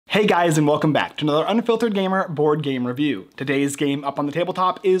Hey guys, and welcome back to another Unfiltered Gamer board game review. Today's game up on the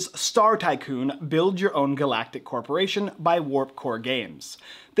tabletop is Star Tycoon Build Your Own Galactic Corporation by Warp Core Games.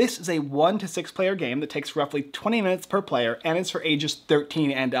 This is a 1 to 6 player game that takes roughly 20 minutes per player and is for ages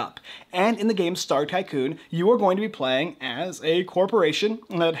 13 and up. And in the game Star Tycoon, you are going to be playing as a corporation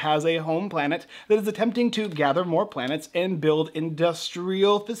that has a home planet that is attempting to gather more planets and build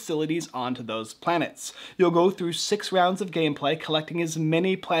industrial facilities onto those planets. You'll go through 6 rounds of gameplay, collecting as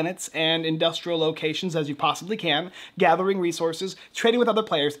many planets and industrial locations as you possibly can, gathering resources, trading with other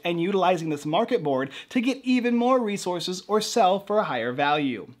players, and utilizing this market board to get even more resources or sell for a higher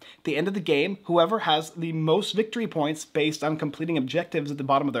value. At the end of the game, whoever has the most victory points based on completing objectives at the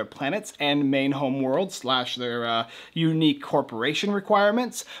bottom of their planets and main home world / their unique corporation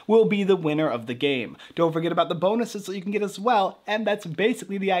requirements will be the winner of the game. Don't forget about the bonuses that you can get as well, and that's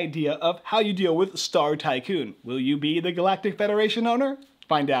basically the idea of how you deal with Star Tycoon. Will you be the Galactic Federation owner?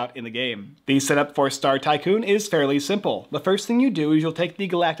 Find out in the game. The setup for Star Tycoon is fairly simple. The first thing you do is you'll take the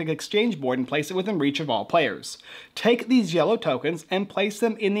Galactic Exchange board and place it within reach of all players. Take these yellow tokens and place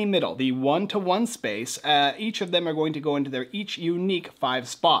them in the middle, the 1-to-1 space. Each of them are going to go into their each unique 5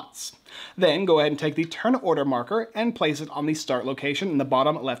 spots. Then go ahead and take the turn order marker and place it on the start location in the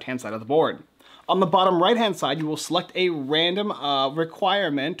bottom left-hand side of the board. On the bottom right-hand side, you will select a random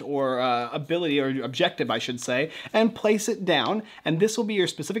requirement or ability or objective, I should say, and place it down, and this will be your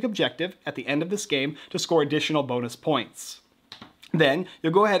specific objective at the end of this game to score additional bonus points. Then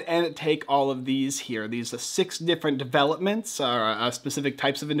you'll go ahead and take all of these here, these 6 different developments, specific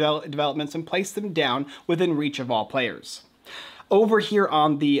types of developments, and place them down within reach of all players. Over here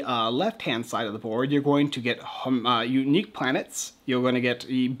on the left-hand side of the board, you're going to get unique planets. You're going to get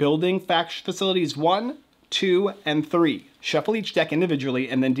the building facilities 1, 2, and 3. Shuffle each deck individually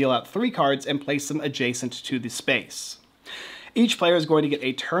and then deal out 3 cards and place them adjacent to the space. Each player is going to get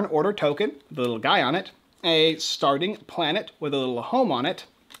a turn order token, the little guy on it, a starting planet with a little home on it,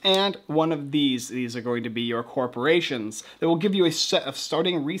 and one of these are going to be your corporations that will give you a set of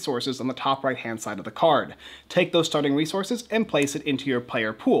starting resources on the top right-hand side of the card. Take those starting resources and place it into your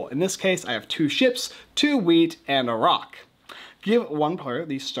player pool. In this case, I have 2 ships, 2 wheat, and a rock. Give one player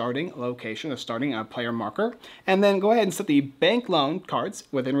the starting location, the starting player marker, and then go ahead and set the bank loan cards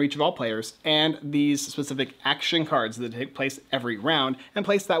within reach of all players and these specific action cards that take place every round and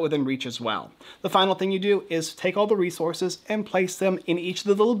place that within reach as well. The final thing you do is take all the resources and place them in each of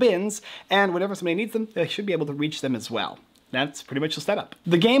the little bins, and whenever somebody needs them, they should be able to reach them as well. That's pretty much the setup.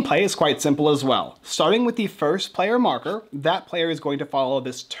 The gameplay is quite simple as well. Starting with the first player marker, that player is going to follow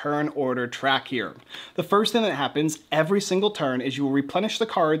this turn order track here. The first thing that happens every single turn is you will replenish the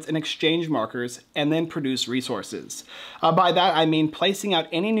cards and exchange markers and then produce resources. By that I mean placing out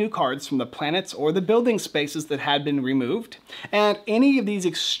any new cards from the planets or the building spaces that had been removed, and any of these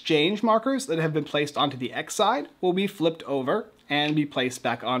exchange markers that have been placed onto the X side will be flipped over and be placed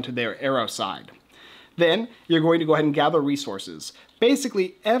back onto their arrow side. Then you're going to go ahead and gather resources.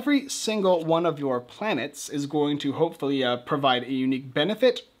 Basically, every single one of your planets is going to hopefully provide a unique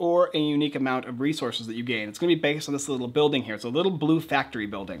benefit or a unique amount of resources that you gain. It's going to be based on this little building here. It's a little blue factory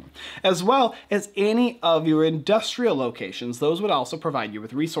building. As well as any of your industrial locations, those would also provide you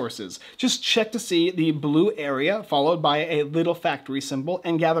with resources. Just check to see the blue area followed by a little factory symbol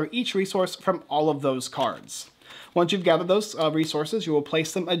and gather each resource from all of those cards. Once you've gathered those resources, you will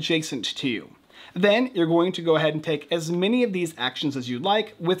place them adjacent to you. Then you're going to go ahead and take as many of these actions as you'd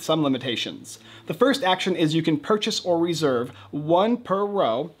like with some limitations. The first action is you can purchase or reserve 1 per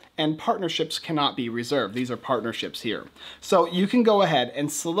row, and partnerships cannot be reserved. These are partnerships here. So you can go ahead and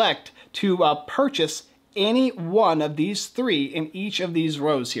select to purchase any one of these 3 in each of these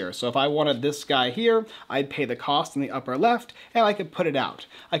rows here. So if I wanted this guy here, I'd pay the cost in the upper left, and I could put it out.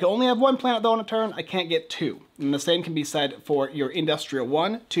 I can only have 1 planet though on a turn, I can't get 2. And the same can be said for your industrial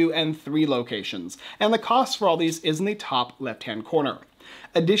 1, 2, and 3 locations. And the cost for all these is in the top left-hand corner.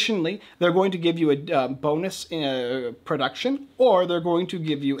 Additionally, they're going to give you a bonus in production, or they're going to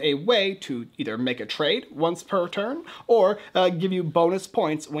give you a way to either make a trade once per turn, or give you bonus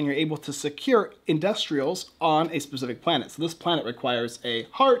points when you're able to secure industrials on a specific planet. So this planet requires a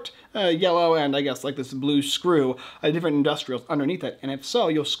heart, yellow, and I guess like this blue screw, different industrials underneath it, and if so,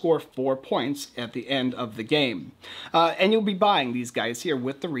 you'll score 4 points at the end of the game. And you'll be buying these guys here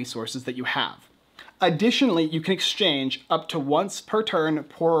with the resources that you have. Additionally, you can exchange up to once per turn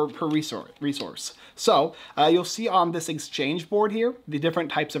per resource. So you'll see on this exchange board here the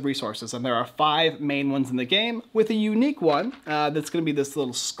different types of resources, and there are 5 main ones in the game, with a unique one that's going to be this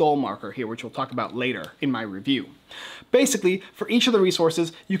little skull marker here, which we'll talk about later in my review. Basically, for each of the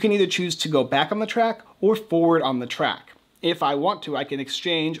resources, you can either choose to go back on the track or forward on the track. if I want to, I can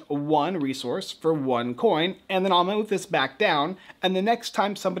exchange 1 resource for 1 coin, and then I'll move this back down, and the next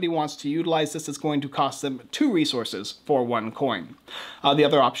time somebody wants to utilize this, it's going to cost them 2 resources for 1 coin. The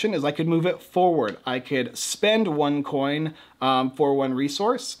other option is I could move it forward. I could spend 1 coin for 1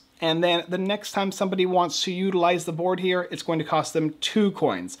 resource, and then the next time somebody wants to utilize the board here, it's going to cost them 2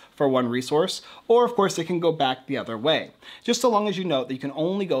 coins for 1 resource, or of course it can go back the other way. Just so long as you note that you can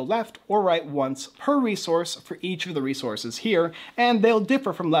only go left or right once per resource for each of the resources here, and they'll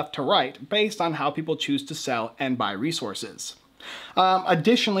differ from left to right based on how people choose to sell and buy resources.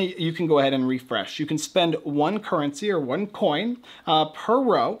 Additionally, you can go ahead and refresh. You can spend 1 currency or 1 coin per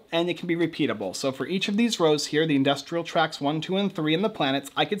row, and it can be repeatable. So for each of these rows here, the industrial tracks 1, 2, and 3, and the planets,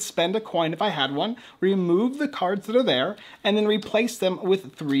 I could spend a coin if I had one, remove the cards that are there, and then replace them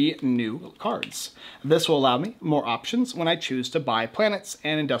with 3 new cards. This will allow me more options when I choose to buy planets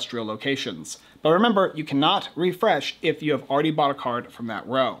and industrial locations. But remember, you cannot refresh if you have already bought a card from that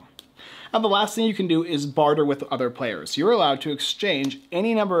row. Now, the last thing you can do is barter with other players. You're allowed to exchange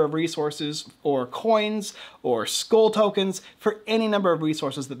any number of resources or coins or skull tokens for any number of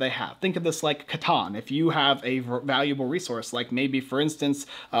resources that they have. Think of this like Catan. If you have a valuable resource, like maybe, for instance,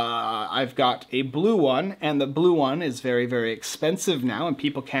 I've got a blue one, and the blue one is very, very expensive now, and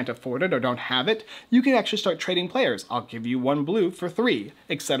people can't afford it or don't have it, you can actually start trading players. I'll give you 1 blue for 3,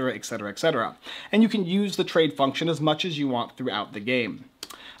 etc., etc., etc. And you can use the trade function as much as you want throughout the game.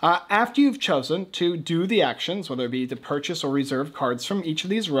 After you've chosen to do the actions, whether it be to purchase or reserve cards from each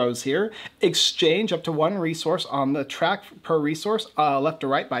of these rows here, exchange up to 1 resource on the track per resource left to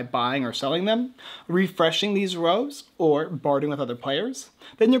right by buying or selling them, refreshing these rows, or bartering with other players,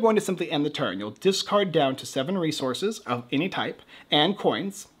 then you're going to simply end the turn. You'll discard down to 7 resources of any type and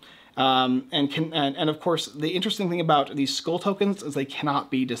coins. And of course, the interesting thing about these skull tokens is they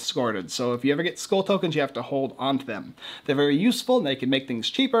cannot be discarded. So if you ever get skull tokens, you have to hold on to them. They're very useful and they can make things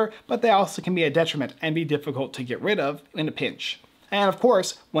cheaper, but they also can be a detriment and be difficult to get rid of in a pinch. And of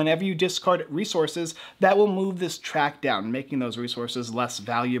course, whenever you discard resources, that will move this track down, making those resources less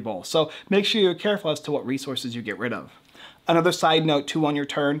valuable. So make sure you're careful as to what resources you get rid of. Another side note too on your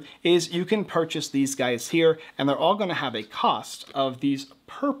turn is you can purchase these guys here, and they're all going to have a cost of these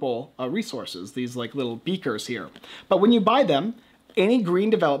purple resources, these like little beakers here. But when you buy them, any green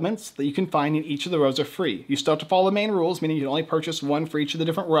developments that you can find in each of the rows are free. You still have to follow the main rules, meaning you can only purchase 1 for each of the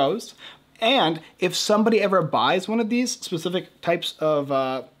different rows. And if somebody ever buys one of these specific types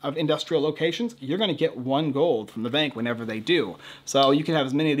of industrial locations, you're going to get 1 gold from the bank whenever they do. So you can have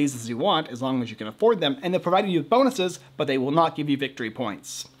as many of these as you want, as long as you can afford them, and they'll provide you with bonuses, but they will not give you victory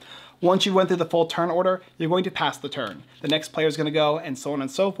points. Once you went through the full turn order, you're going to pass the turn. The next player is going to go, and so on and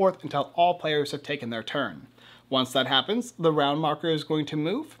so forth, until all players have taken their turn. Once that happens, the round marker is going to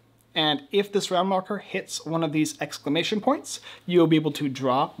move, and if this round marker hits one of these exclamation points, you'll be able to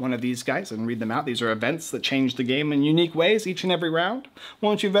draw one of these guys and read them out. These are events that change the game in unique ways each and every round.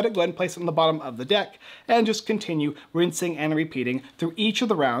 Once you've read it, go ahead and place it on the bottom of the deck, and just continue rinsing and repeating through each of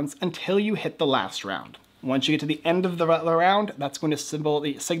the rounds until you hit the last round. Once you get to the end of the round, that's going to signal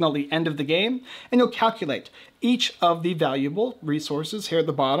the end of the game, and you'll calculate each of the valuable resources here at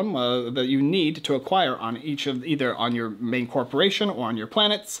the bottom that you need to acquire on each of either on your main corporation or on your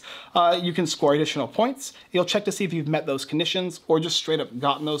planets. You can score additional points. You'll check to see if you've met those conditions or just straight up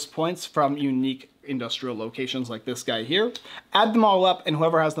gotten those points from unique industrial locations like this guy here. Add them all up, and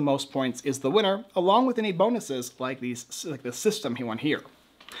whoever has the most points is the winner, along with any bonuses like the system he won here.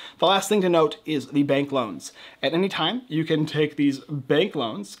 The last thing to note is the bank loans. At any time, you can take these bank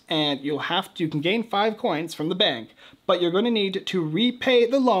loans, and you can gain 5 coins from the bank, but you're going to need to repay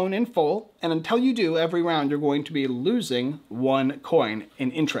the loan in full, and until you do, every round you're going to be losing 1 coin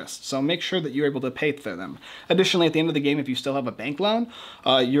in interest. So make sure that you're able to pay for them. Additionally, at the end of the game, if you still have a bank loan,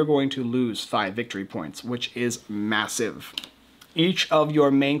 you're going to lose 5 victory points, which is massive. Each of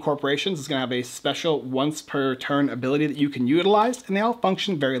your main corporations is going to have a special once per turn ability that you can utilize, and they all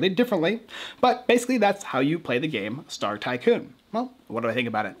function very differently. But basically, that's how you play the game Star Tycoon. Well, what do I think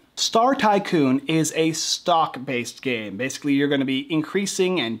about it? Star Tycoon is a stock-based game. Basically, you're going to be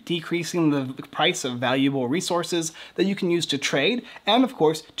increasing and decreasing the price of valuable resources that you can use to trade, and of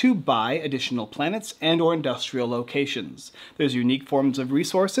course, to buy additional planets and or industrial locations. There's unique forms of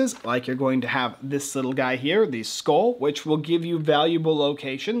resources, like you're going to have this little guy here, the skull, which will give you valuable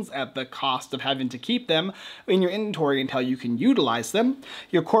locations at the cost of having to keep them in your inventory until you can utilize them.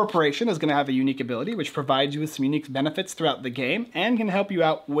 Your corporation is going to have a unique ability, which provides you with some unique benefits throughout the game, and can help you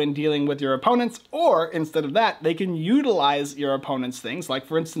out when dealing with your opponents, or instead of that, they can utilize your opponent's things. Like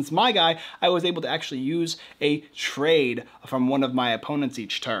for instance, my guy, I was able to actually use a trade from one of my opponents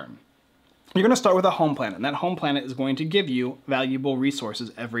each turn. You're going to start with a home planet, and that home planet is going to give you valuable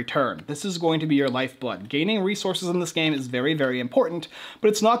resources every turn. This is going to be your lifeblood. Gaining resources in this game is very, very important, but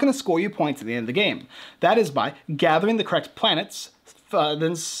it's not going to score you points at the end of the game. That is by gathering the correct planets,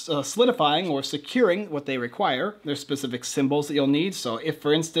 then solidifying or securing what they require. There's specific symbols that you'll need. So if,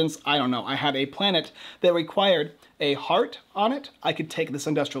 for instance, I don't know, I had a planet that required a heart on it, I could take this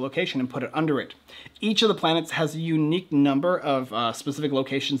industrial location and put it under it. Each of the planets has a unique number of specific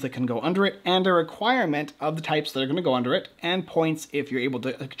locations that can go under it, and a requirement of the types that are going to go under it, and points if you're able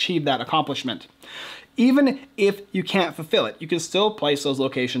to achieve that accomplishment. Even if you can't fulfill it, you can still place those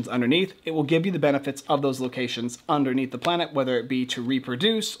locations underneath. It will give you the benefits of those locations underneath the planet, whether it be to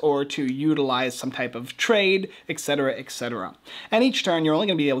reproduce or to utilize some type of trade, etc., etc. And each turn, you're only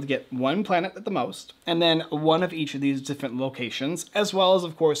going to be able to get one planet at the most, and then one of each of these different locations, as well as,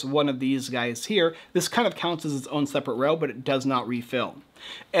 of course, one of these guys here. This kind of counts as its own separate row, but it does not refill.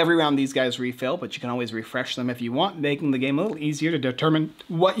 Every round these guys refill, but you can always refresh them if you want, making the game a little easier to determine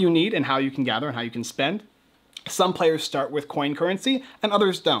what you need and how you can gather and how you can spend. Some players start with coin currency and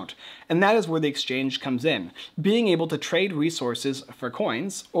others don't, and that is where the exchange comes in. Being able to trade resources for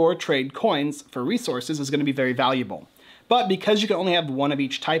coins or trade coins for resources is going to be very valuable. But because you can only have one of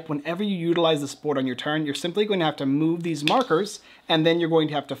each type, whenever you utilize this board on your turn, you're simply going to have to move these markers, and then you're going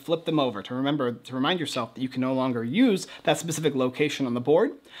to have to flip them over to remind yourself that you can no longer use that specific location on the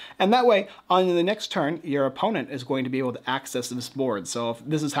board. And that way, on the next turn, your opponent is going to be able to access this board. So if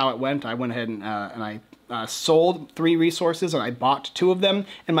this is how it went, I went ahead and I sold 3 resources and I bought 2 of them,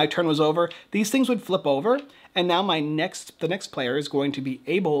 and my turn was over. These things would flip over, and now the next player is going to be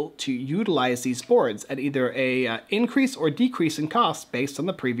able to utilize these boards at either a increase or decrease in cost based on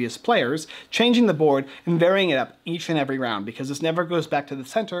the previous players, changing the board and varying it up each and every round, because this never goes back to the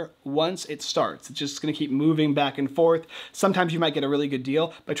center once it starts. It's just going to keep moving back and forth. Sometimes you might get a really good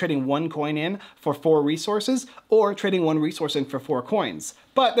deal by trading 1 coin in for 4 resources, or trading 1 resource in for 4 coins.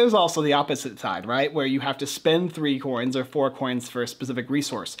 But there's also the opposite side, right? Where you have to spend 3 coins or 4 coins for a specific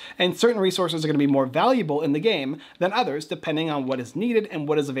resource. And certain resources are going to be more valuable in the game than others, depending on what is needed and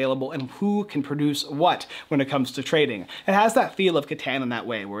what is available and who can produce what when it comes to trading. It has that feel of Catan in that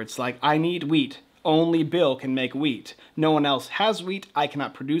way, where it's like, I need wheat. Only Bill can make wheat. No one else has wheat, I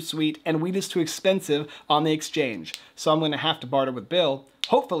cannot produce wheat, and wheat is too expensive on the exchange. So I'm going to have to barter with Bill.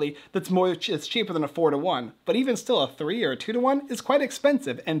 Hopefully, it's cheaper than a 4-to-1, but even still a 3 or a 2-to-1 is quite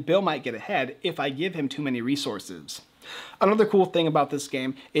expensive, and Bill might get ahead if I give him too many resources. Another cool thing about this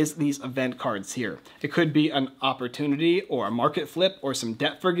game is these event cards here. It could be an opportunity or a market flip or some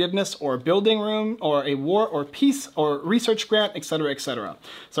debt forgiveness or a building room or a war or peace or research grant, etc., etc.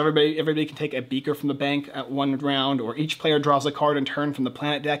 So everybody can take a beaker from the bank at 1 round, or each player draws a card in turn from the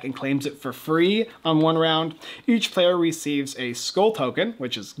planet deck and claims it for free on 1 round. Each player receives a skull token,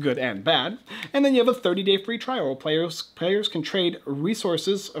 which is good and bad, and then you have a 30-day free trial where players can trade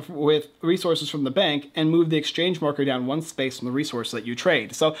resources with resources from the bank and move the exchange marker down 1 space from the resource that you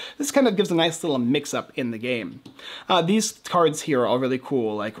trade. So this kind of gives a nice little mix-up in the game. These cards here are all really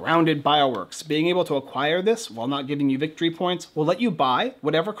cool, like Rounded Bioworks. Being able to acquire this while not giving you victory points will let you buy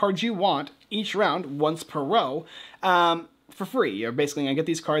whatever cards you want each round, once per row, for free. You're basically going to get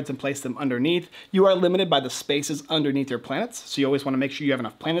these cards and place them underneath. You are limited by the spaces underneath your planets, so you always want to make sure you have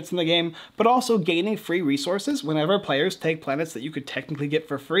enough planets in the game, but also gaining free resources whenever players take planets that you could technically get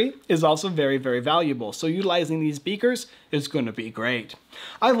for free is also very, very valuable. So utilizing these beakers is going to be great.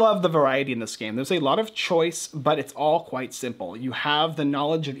 I love the variety in this game. There's a lot of choice, but it's all quite simple. You have the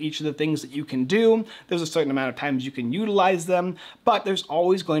knowledge of each of the things that you can do. There's a certain amount of times you can utilize them, but there's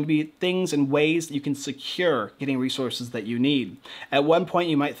always going to be things and ways that you can secure getting resources that you need. At one point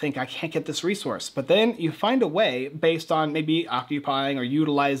you might think, I can't get this resource, but then you find a way based on maybe occupying or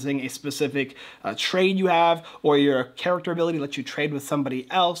utilizing a specific trade you have, or your character ability lets you trade with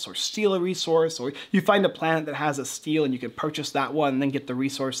somebody else or steal a resource, or you find a planet that has a steal and you can purchase that one and then get the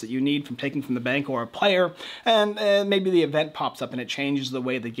resource that you need from taking from the bank or a player, and maybe the event pops up and it changes the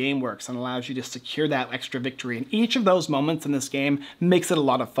way the game works and allows you to secure that extra victory. And each of those moments in this game makes it a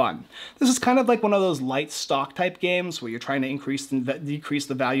lot of fun. This is kind of like one of those light stock type games where you're trying to increase and decrease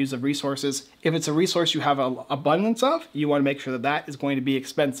the values of resources. If it's a resource you have an abundance of, you want to make sure that that is going to be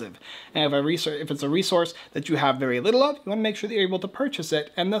expensive. And if it's a resource that you have very little of, you want to make sure that you're able to purchase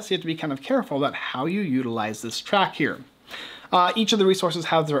it, and thus you have to be kind of careful about how you utilize this track here. Each of the resources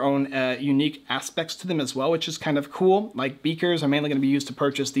have their own unique aspects to them as well, which is kind of cool. Like beakers are mainly going to be used to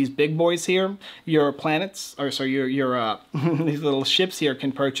purchase these big boys here. Your planets, or sorry, your these little ships here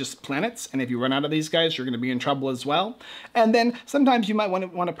can purchase planets, and if you run out of these guys, you're going to be in trouble as well. And then sometimes you might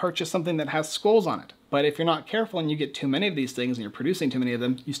want to purchase something that has skulls on it. But if you're not careful and you get too many of these things and you're producing too many of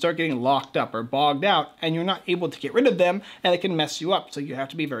them, you start getting locked up or bogged out and you're not able to get rid of them, and it can mess you up. So you have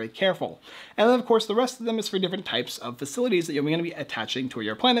to be very careful. And then of course the rest of them is for different types of facilities that you're going to be attaching to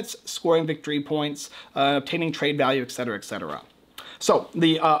your planets, scoring victory points, obtaining trade value, etc., etc. So,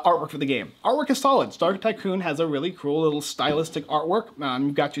 the artwork for the game. Artwork is solid. Star Tycoon has a really cool little stylistic artwork.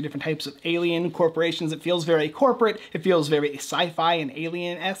 You've got your different types of alien corporations. It feels very corporate. It feels very sci-fi and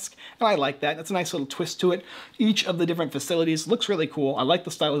alien-esque, and I like that. That's a nice little twist to it. Each of the different facilities looks really cool. I like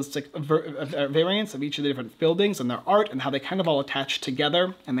the stylistic variants of each of the different buildings and their art and how they kind of all attach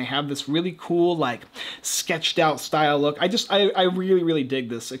together, and they have this really cool, like, sketched-out style look. I really, really dig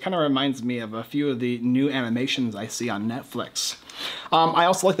this. It kind of reminds me of a few of the new animations I see on Netflix. I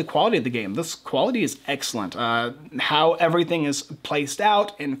also like the quality of the game. This quality is excellent. How everything is placed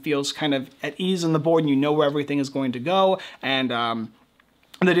out and feels kind of at ease on the board, and you know where everything is going to go, and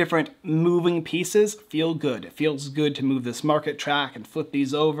the different moving pieces feel good. It feels good to move this market track and flip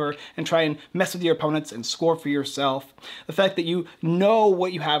these over and try and mess with your opponents and score for yourself. The fact that you know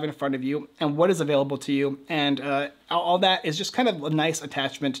what you have in front of you and what is available to you, and all that is just kind of a nice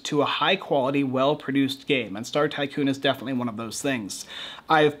attachment to a high-quality, well-produced game, and Star Tycoon is definitely one of those things.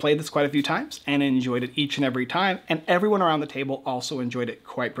 I've played this quite a few times and enjoyed it each and every time, and everyone around the table also enjoyed it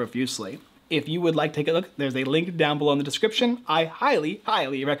quite profusely. If you would like to take a look, there's a link down below in the description. I highly,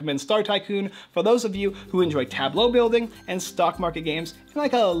 highly recommend Star Tycoon for those of you who enjoy tableau building and stock market games in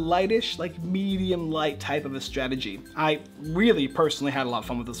like a lightish, like medium light type of a strategy. I really personally had a lot of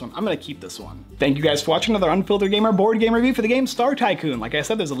fun with this one. I'm gonna keep this one. Thank you guys for watching another Unfiltered Gamer board game review for the game Star Tycoon. Like I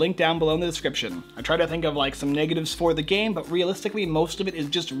said, there's a link down below in the description. I try to think of like some negatives for the game, but realistically, most of it is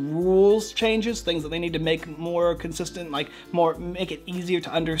just rules changes, things that they need to make more consistent, like make it easier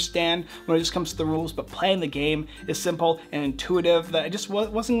to understand when it just comes to the rules. But playing the game is simple and intuitive. That I just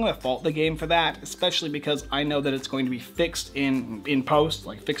wasn't going to fault the game for that, especially because I know that it's going to be fixed in post,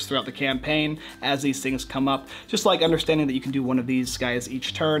 like fixed throughout the campaign as these things come up. Just like understanding that you can do one of these guys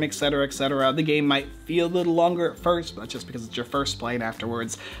each turn, etc., etc. The game might feel a little longer at first, but that's just because it's your first play, and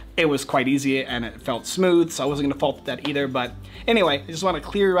afterwards it was quite easy and it felt smooth, so I wasn't going to fault that either. But anyway, I just want to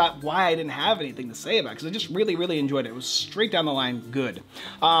clear out why I didn't have anything to say about it, because I just really, really enjoyed it. It was straight down the line good. You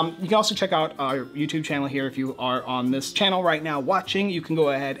can also check out our YouTube channel here. If you are on this channel right now watching, you can go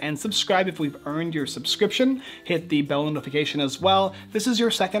ahead and subscribe if we've earned your subscription. Hit the bell notification as well. If this is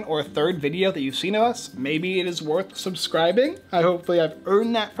your second or third video that you've seen of us, maybe it is worth subscribing. Hopefully I've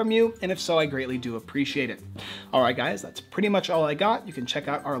earned that from you, and if so, I greatly do appreciate it. Alright guys, that's pretty much all I got. You can check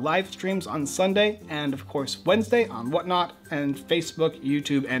out our live streams on Sunday and of course Wednesday on Whatnot and Facebook,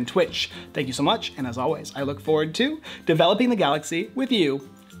 YouTube, and Twitch. Thank you so much, and as always, I look forward to developing the galaxy with you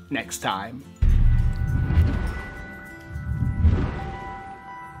next time.